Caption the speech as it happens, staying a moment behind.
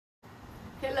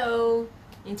Hello!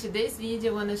 In today's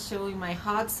video I want to show you my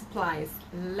hot supplies.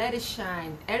 Let it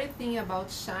shine. Everything about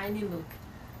shiny look.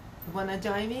 You wanna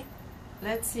join me?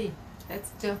 Let's see.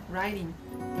 Let's jump right in.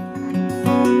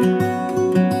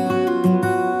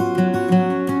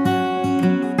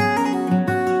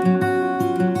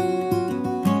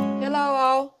 Hello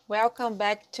all! Welcome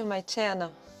back to my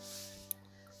channel.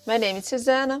 My name is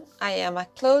Susanna. I am a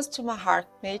close to my heart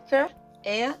maker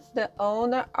and the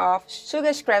owner of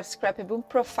Sugar Scrap Scrapbook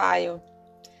profile.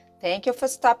 Thank you for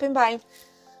stopping by.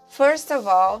 First of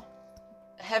all,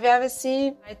 have you ever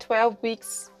seen my 12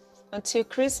 weeks until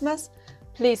Christmas?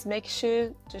 Please make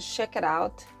sure to check it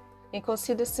out and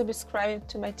consider subscribing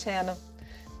to my channel.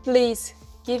 Please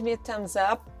give me a thumbs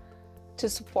up to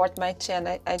support my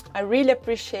channel. I really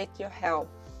appreciate your help.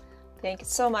 Thank you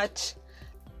so much.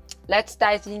 Let's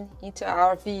dive into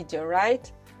our video,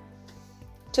 right?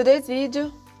 Today's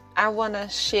video, I want to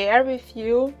share with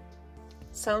you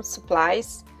some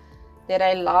supplies that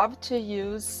I love to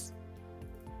use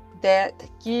that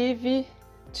give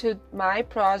to my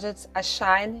projects a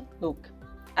shiny look.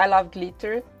 I love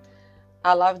glitter.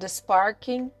 I love the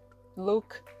sparkling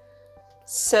look.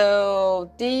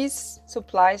 So these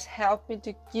supplies help me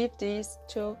to give these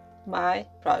to my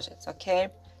projects, okay?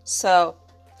 So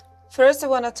first I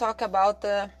want to talk about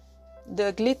the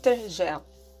glitter gel.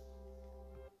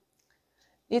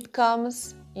 It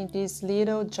comes in this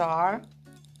little jar.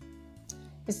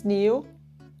 It's new.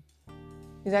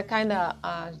 It's a kind of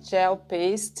gel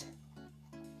paste,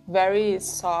 very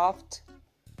soft,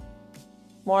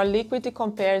 more liquid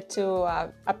compared to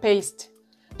a paste.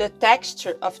 The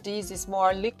texture of this is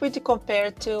more liquid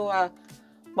compared to a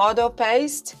model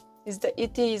paste.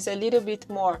 It is a little bit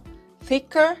more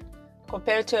thicker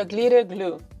compared to a glitter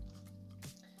glue.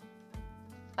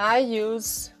 I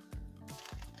use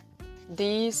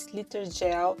this glitter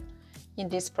gel in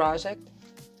this project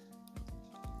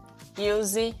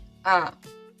using a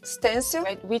stencil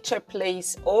which I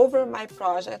place over my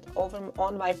project,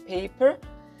 on my paper,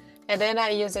 and then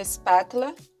I use a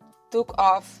spatula, took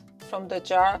off from the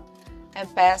jar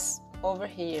and pass over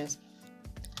here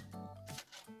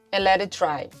and let it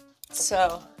dry.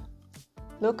 So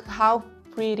look how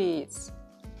pretty it is.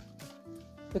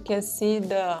 You can see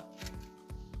the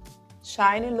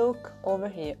shiny look over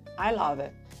here. I love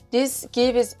it. This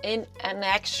gives an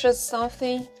extra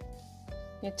something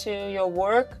into your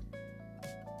work,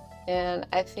 and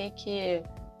I think it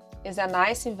is a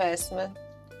nice investment,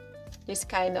 this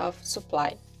kind of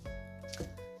supply.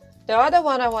 The other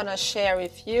one I want to share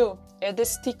with you are the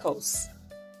Stickles.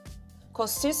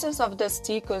 Consistency of the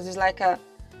Stickles is like a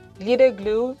glitter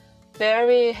glue,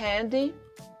 very handy,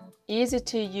 easy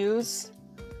to use,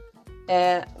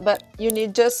 but you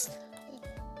need just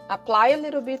apply a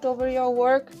little bit over your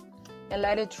work and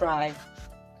let it dry.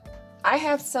 I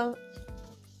have some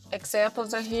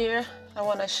examples here I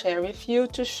want to share with you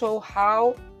to show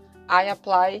how I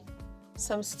apply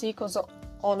some stickers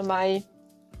on my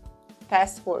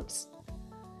past works.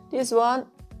 This one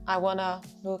I want to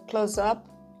look close up.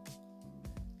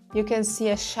 You can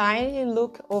see a shiny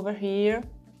look over here.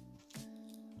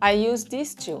 I use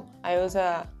these two. I use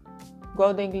a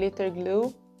golden glitter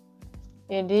glue,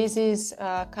 and this is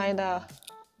kind of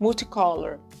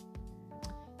multicolor,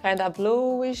 kind of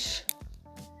bluish.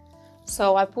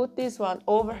 So I put this one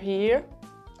over here,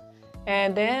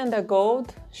 and then the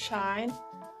gold shine,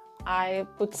 I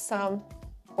put some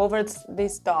over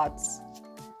these dots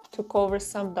to cover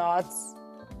some dots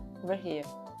over here,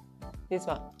 this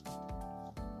one.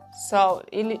 So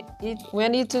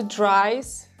when it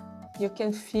dries, you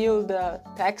can feel the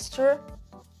texture.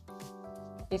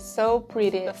 It's so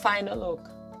pretty, the final look.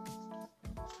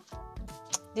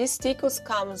 This Stickles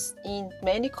comes in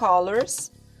many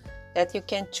colors that you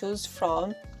can choose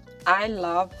from. I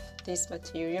love this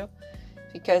material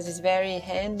because it's very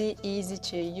handy, easy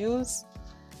to use,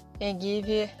 and give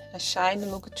you a shiny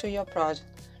look to your project.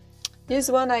 This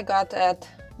one I got at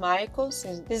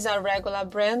Timecodes. This is a regular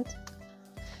brand.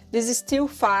 This is still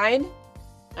fine.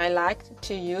 I like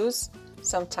to use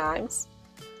sometimes.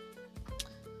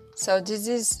 So this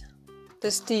is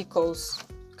the Stickles,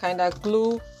 kind of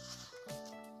glue,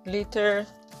 glitter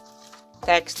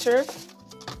texture.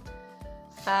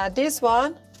 This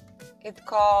one, it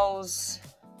calls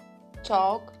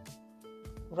chalk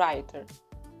writer.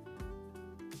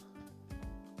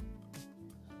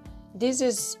 This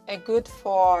is a good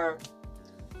for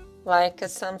like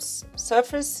some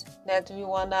surface that we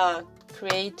wanna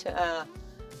create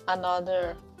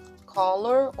another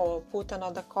color or put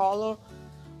another color,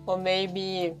 or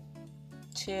maybe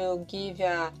to give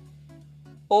a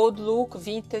old look,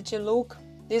 vintage look.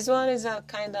 This one is a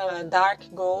kind of a dark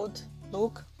gold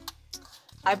look,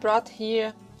 I brought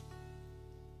here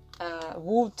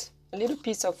wood, a little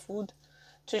piece of wood,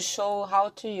 to show how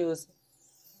to use it.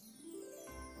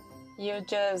 You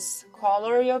just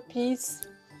color your piece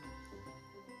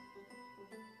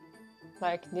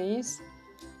like this,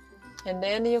 and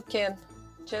then you can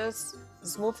just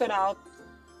smooth it out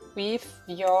with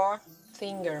your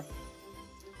finger,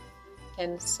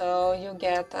 and so you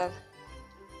get a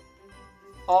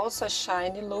also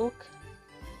shiny look,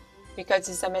 because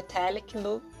it's a metallic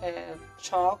look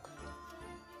chalk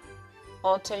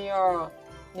onto your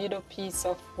little piece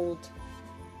of wood.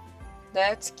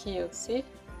 That's cute, see?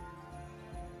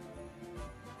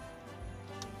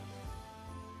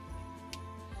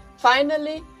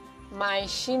 Finally, my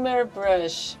shimmer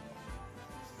brush.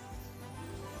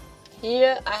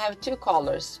 Here I have two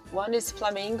colors. One is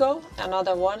Flamingo,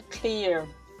 another one clear.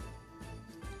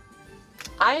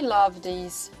 I love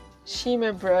these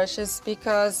shimmer brushes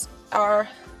because are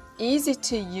easy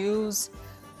to use,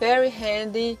 very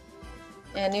handy,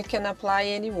 and you can apply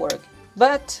any work.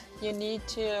 But you need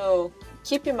to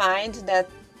keep in mind that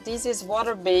this is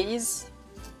water-based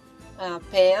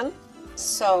pen,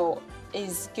 so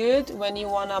it's good when you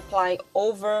want to apply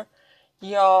over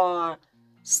your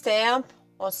stamp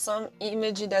or some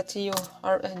image that you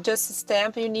are just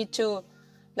stamp. You need to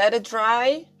let it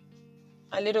dry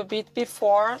a little bit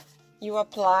before you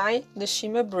apply the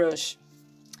shimmer brush.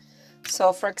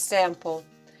 So for example,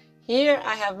 here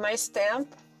I have my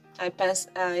stamp. I pass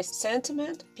a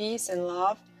sentiment, peace and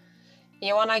love.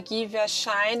 You want to give a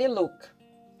shiny look.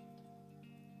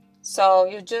 So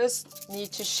you just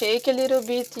need to shake a little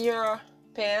bit your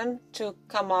pen to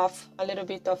come off a little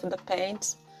bit of the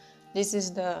paint. This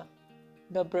is the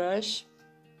brush.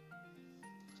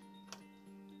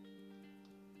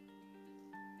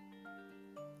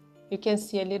 You can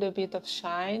see a little bit of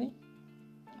shine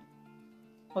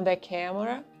on the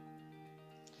camera.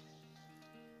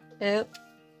 And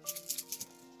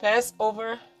pass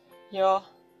over your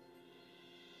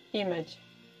image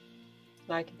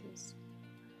like this.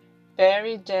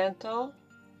 Very gentle.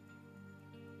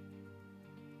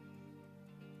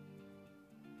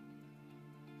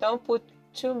 Don't put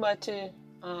too much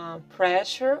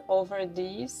pressure over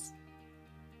these.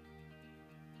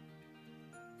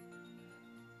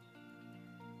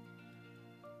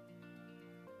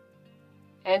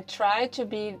 And try to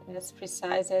be as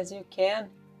precise as you can,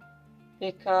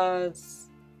 because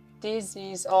this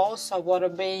is also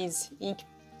water-based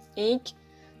ink,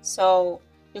 so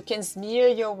you can smear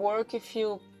your work if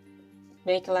you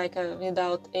make like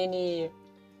without any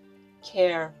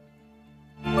care.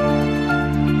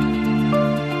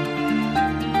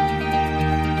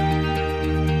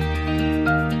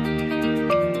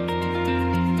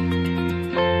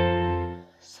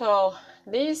 So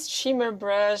this shimmer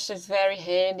brush is very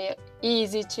handy,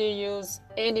 easy to use.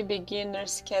 Any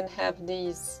beginners can have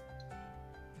this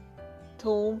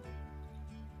tool.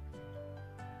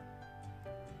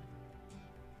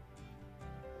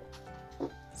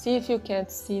 See if you can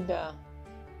see the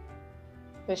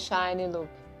shiny look.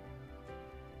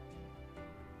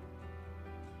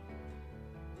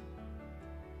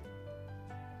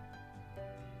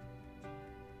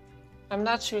 I'm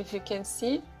not sure if you can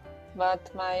see,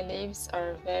 but my leaves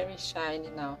are very shiny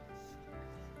now.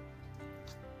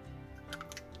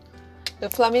 The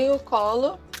Flamingo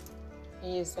color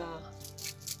is a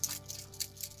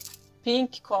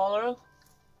pink color,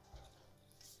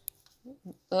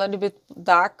 a little bit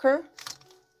darker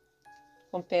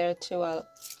compared to a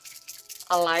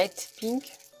light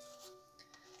pink.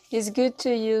 It's good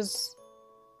to use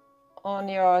on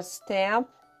your stamp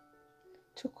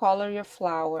to color your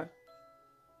flower.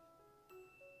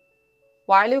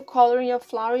 While you color your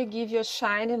flower, you give your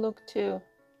shiny look too.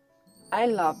 I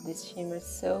love this shimmer,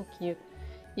 so cute.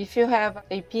 If you have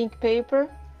a pink paper,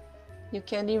 you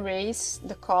can erase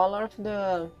the color of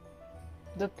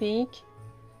the pink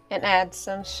and add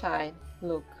some shine.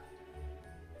 Look.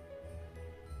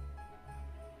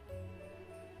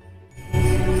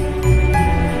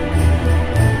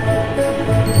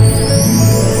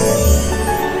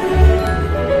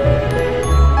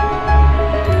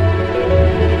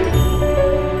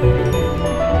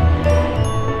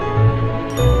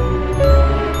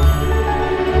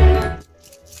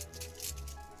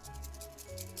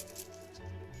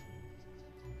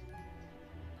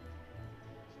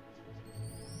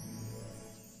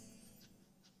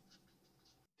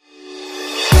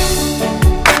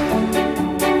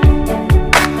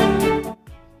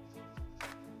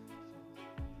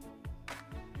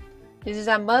 This is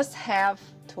a must-have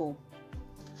tool.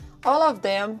 All of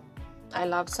them I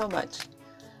love so much.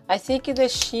 I think the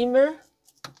shimmer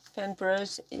fan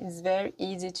brush is very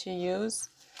easy to use.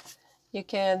 You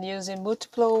can use in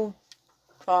multiple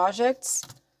projects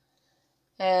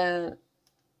and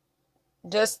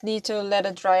just need to let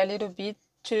it dry a little bit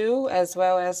too, as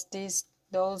well as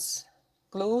those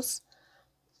glues.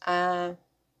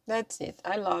 That's it.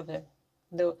 I love it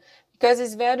though, because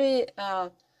it's very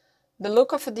the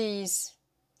look of this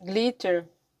glitter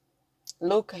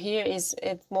look here is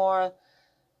more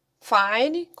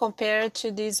fine compared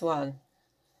to this one.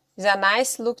 It's a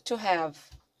nice look to have.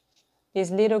 This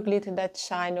little glitter that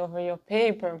shine over your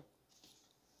paper.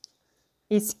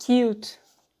 It's cute.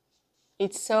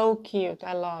 It's so cute.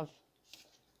 I love.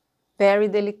 Very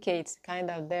delicate, kind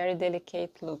of very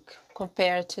delicate look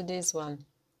compared to this one.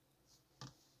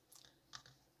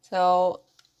 So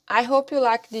I hope you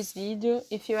like this video.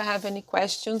 If you have any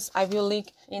questions, I will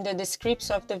link in the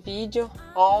description of the video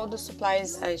all the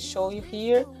supplies I show you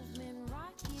here,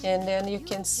 and then you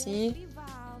can see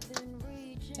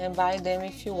and buy them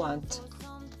if you want.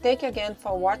 Thank you again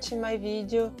for watching my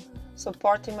video,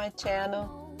 supporting my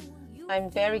channel.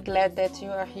 I'm very glad that you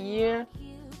are here,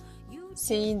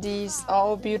 seeing these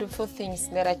all beautiful things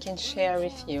that I can share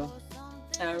with you.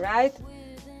 All right,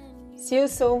 see you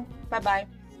soon. Bye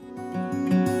bye.